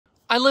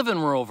I live in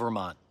rural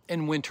Vermont,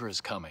 and winter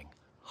is coming.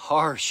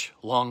 Harsh,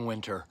 long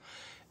winter.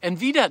 And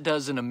VDOT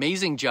does an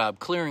amazing job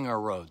clearing our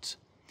roads.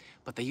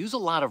 But they use a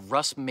lot of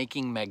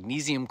rust-making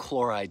magnesium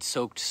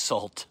chloride-soaked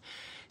salt.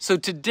 So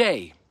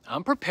today,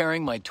 I'm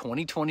preparing my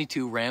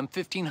 2022 Ram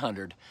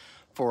 1500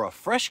 for a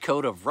fresh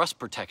coat of rust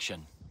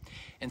protection.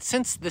 And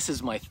since this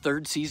is my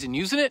third season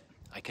using it,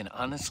 I can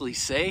honestly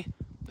say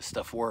the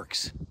stuff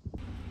works.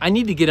 I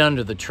need to get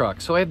under the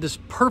truck, so I have this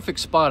perfect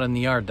spot in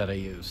the yard that I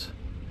use.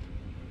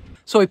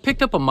 So I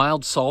picked up a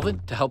mild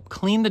solvent to help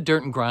clean the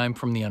dirt and grime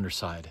from the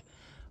underside.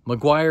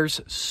 Meguiar's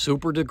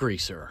Super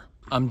Degreaser.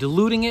 I'm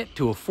diluting it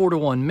to a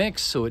 4-to-1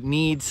 mix, so it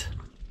needs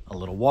a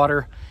little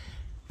water,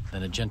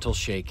 then a gentle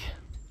shake.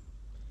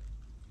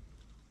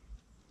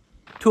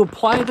 To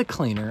apply the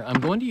cleaner,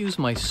 I'm going to use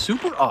my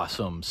super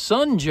awesome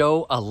Sun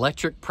Joe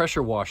electric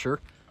pressure washer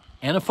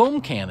and a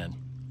foam cannon.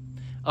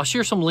 I'll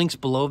share some links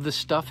below this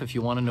stuff if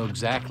you want to know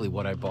exactly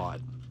what I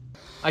bought.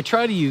 I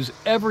try to use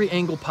every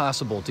angle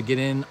possible to get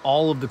in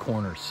all of the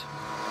corners.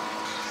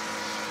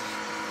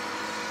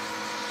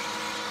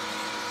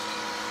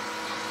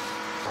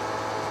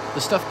 The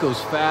stuff goes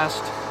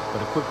fast,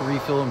 but a quick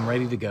refill and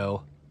ready to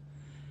go.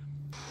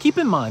 Keep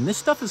in mind, this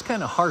stuff is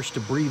kind of harsh to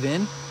breathe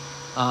in,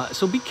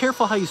 so be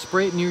careful how you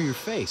spray it near your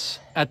face.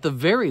 At the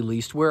very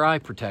least, wear eye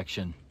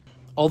protection.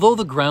 Although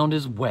the ground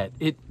is wet,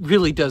 it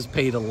really does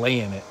pay to lay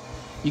in it.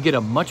 You get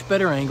a much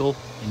better angle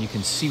and you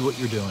can see what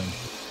you're doing.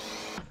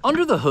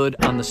 Under the hood,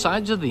 on the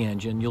sides of the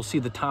engine, you'll see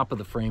the top of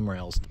the frame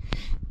rails.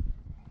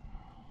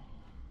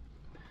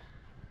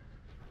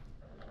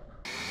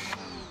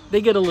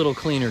 They get a little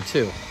cleaner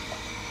too.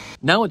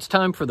 Now it's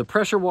time for the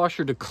pressure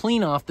washer to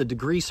clean off the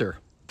degreaser.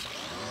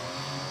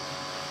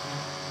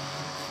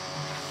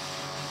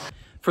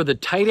 For the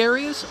tight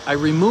areas, I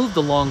removed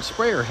the long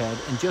sprayer head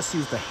and just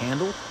used the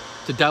handle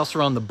to douse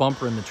around the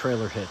bumper and the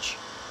trailer hitch.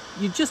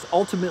 You just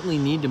ultimately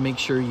need to make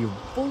sure you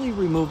fully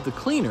remove the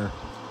cleaner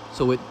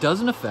so it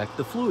doesn't affect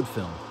the fluid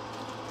film.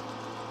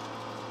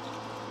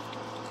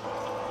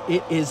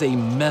 It is a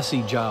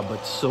messy job,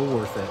 but so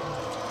worth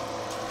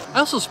it. I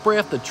also spray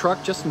off the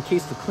truck just in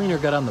case the cleaner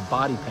got on the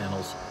body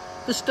panels.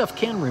 This stuff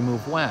can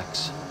remove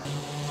wax.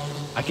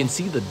 I can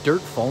see the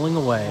dirt falling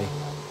away,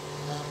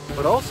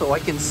 but also I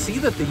can see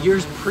that the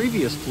year's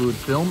previous fluid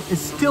film is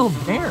still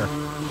there.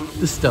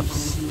 This stuff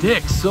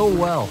sticks so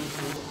well.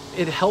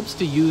 It helps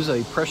to use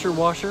a pressure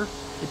washer.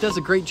 It does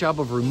a great job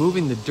of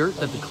removing the dirt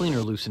that the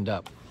cleaner loosened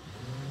up.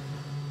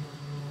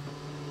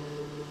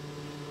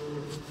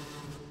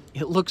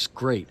 It looks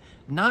great.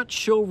 Not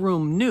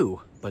showroom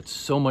new, but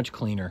so much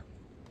cleaner.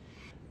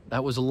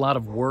 That was a lot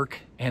of work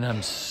and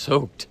I'm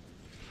soaked.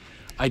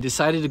 I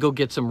decided to go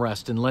get some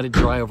rest and let it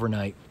dry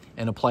overnight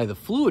and apply the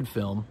fluid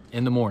film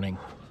in the morning.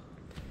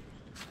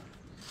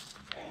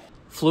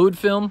 Fluid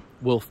film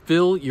will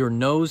fill your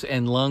nose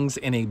and lungs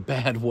in a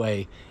bad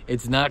way.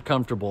 It's not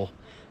comfortable.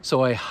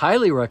 So I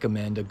highly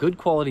recommend a good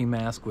quality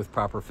mask with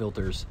proper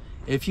filters.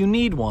 If you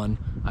need one,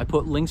 I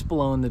put links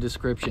below in the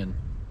description.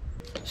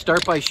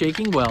 Start by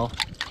shaking well,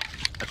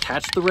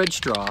 attach the red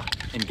straw,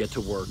 and get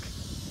to work.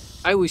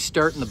 I always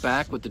start in the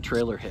back with the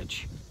trailer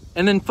hitch.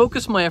 And then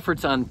focus my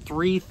efforts on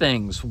 3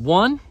 things.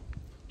 1,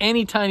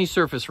 any tiny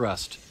surface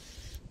rust.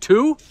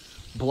 2,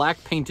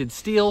 black painted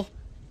steel.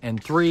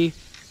 And 3,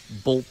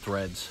 bolt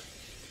threads.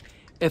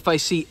 If I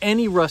see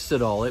any rust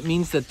at all, it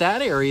means that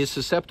that area is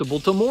susceptible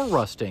to more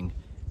rusting.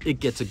 It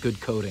gets a good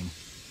coating.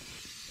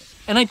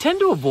 And I tend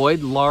to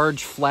avoid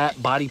large,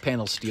 flat body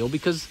panel steel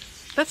because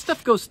that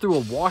stuff goes through a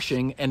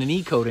washing and an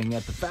e-coating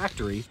at the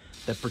factory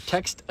that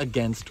protects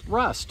against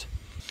rust.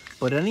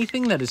 But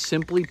anything that is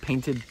simply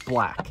painted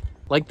black,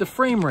 like the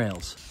frame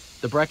rails,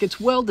 the brackets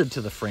welded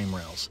to the frame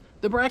rails,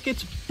 the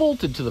brackets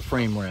bolted to the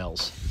frame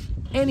rails,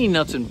 any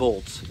nuts and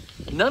bolts,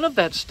 none of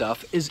that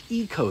stuff is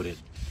e-coated.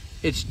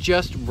 It's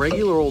just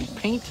regular old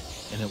paint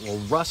and it will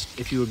rust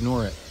if you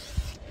ignore it.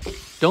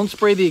 Don't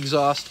spray the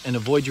exhaust and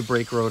avoid your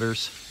brake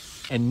rotors.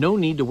 And no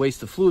need to waste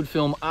the fluid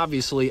film,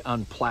 obviously,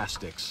 on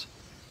plastics.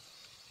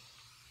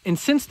 And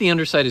since the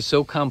underside is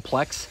so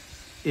complex,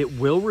 it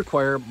will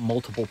require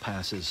multiple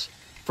passes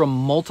from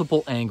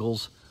multiple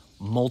angles,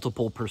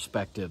 multiple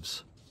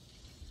perspectives.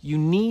 You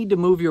need to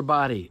move your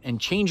body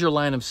and change your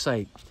line of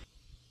sight.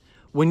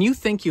 When you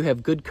think you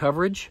have good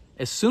coverage,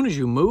 as soon as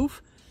you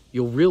move,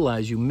 you'll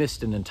realize you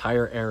missed an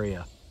entire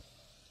area.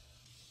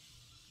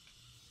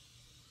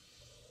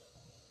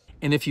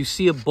 And if you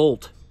see a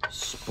bolt,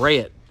 spray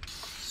it.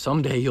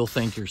 Someday you'll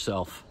thank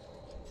yourself.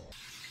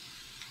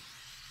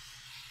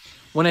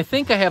 When I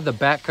think I have the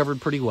back covered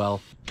pretty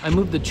well, I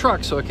move the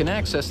truck so I can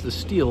access the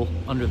steel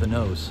under the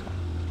nose.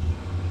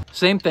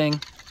 Same thing,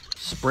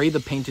 spray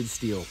the painted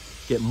steel,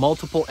 get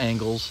multiple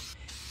angles,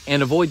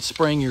 and avoid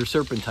spraying your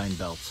serpentine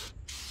belts.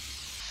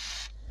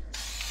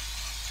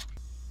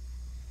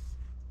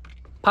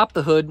 Pop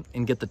the hood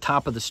and get the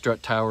top of the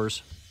strut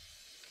towers.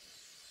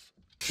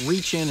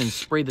 Reach in and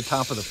spray the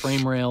top of the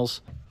frame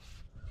rails.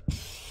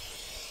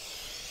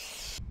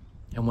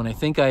 And when I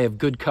think I have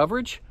good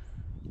coverage,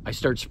 I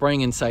start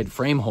spraying inside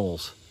frame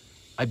holes.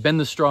 I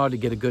bend the straw to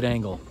get a good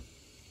angle.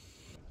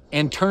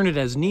 and turn it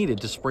as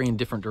needed to spray in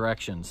different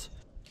directions.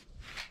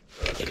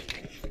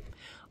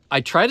 I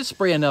try to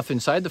spray enough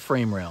inside the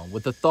frame rail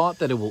with the thought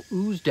that it will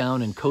ooze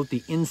down and coat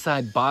the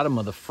inside bottom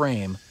of the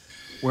frame,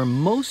 where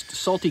most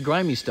salty,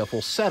 grimy stuff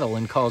will settle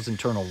and cause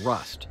internal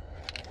rust.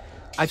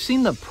 I've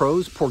seen the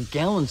pros pour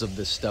gallons of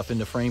this stuff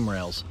into frame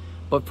rails,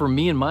 but for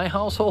me and my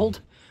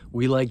household,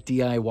 we like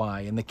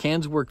DIY, and the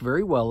cans work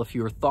very well if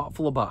you are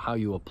thoughtful about how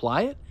you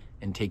apply it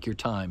and take your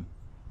time.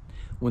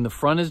 When the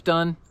front is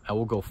done, I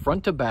will go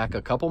front to back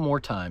a couple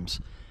more times,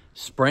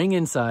 spraying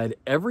inside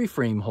every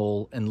frame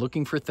hole and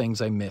looking for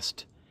things I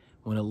missed.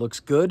 When it looks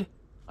good,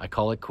 I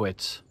call it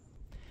quits.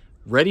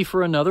 Ready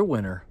for another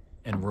winter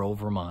in rural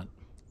Vermont.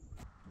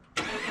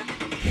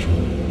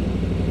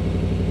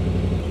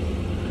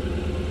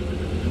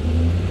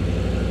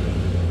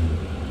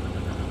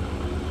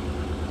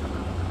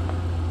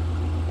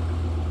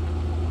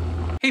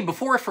 Hey,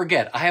 before I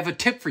forget, I have a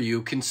tip for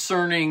you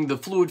concerning the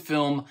fluid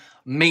film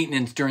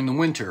maintenance during the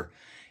winter.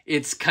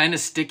 It's kind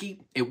of sticky,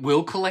 it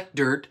will collect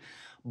dirt,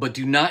 but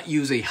do not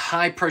use a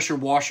high pressure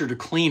washer to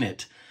clean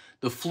it.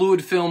 The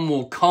fluid film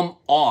will come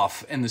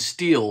off and the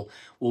steel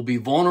will be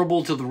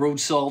vulnerable to the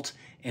road salt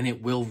and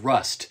it will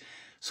rust.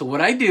 So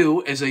what I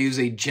do is I use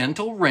a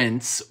gentle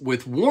rinse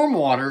with warm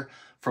water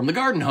from the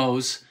garden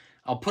hose.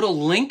 I'll put a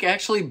link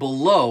actually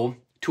below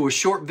to a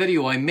short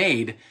video I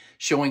made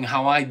showing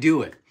how I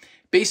do it.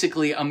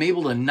 Basically, I'm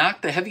able to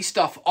knock the heavy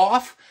stuff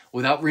off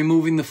without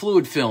removing the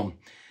fluid film.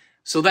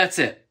 So that's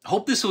it.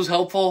 Hope this was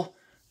helpful.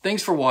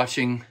 Thanks for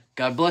watching.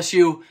 God bless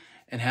you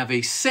and have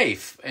a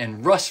safe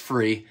and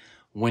rust-free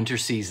winter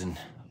season.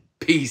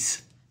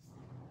 Peace.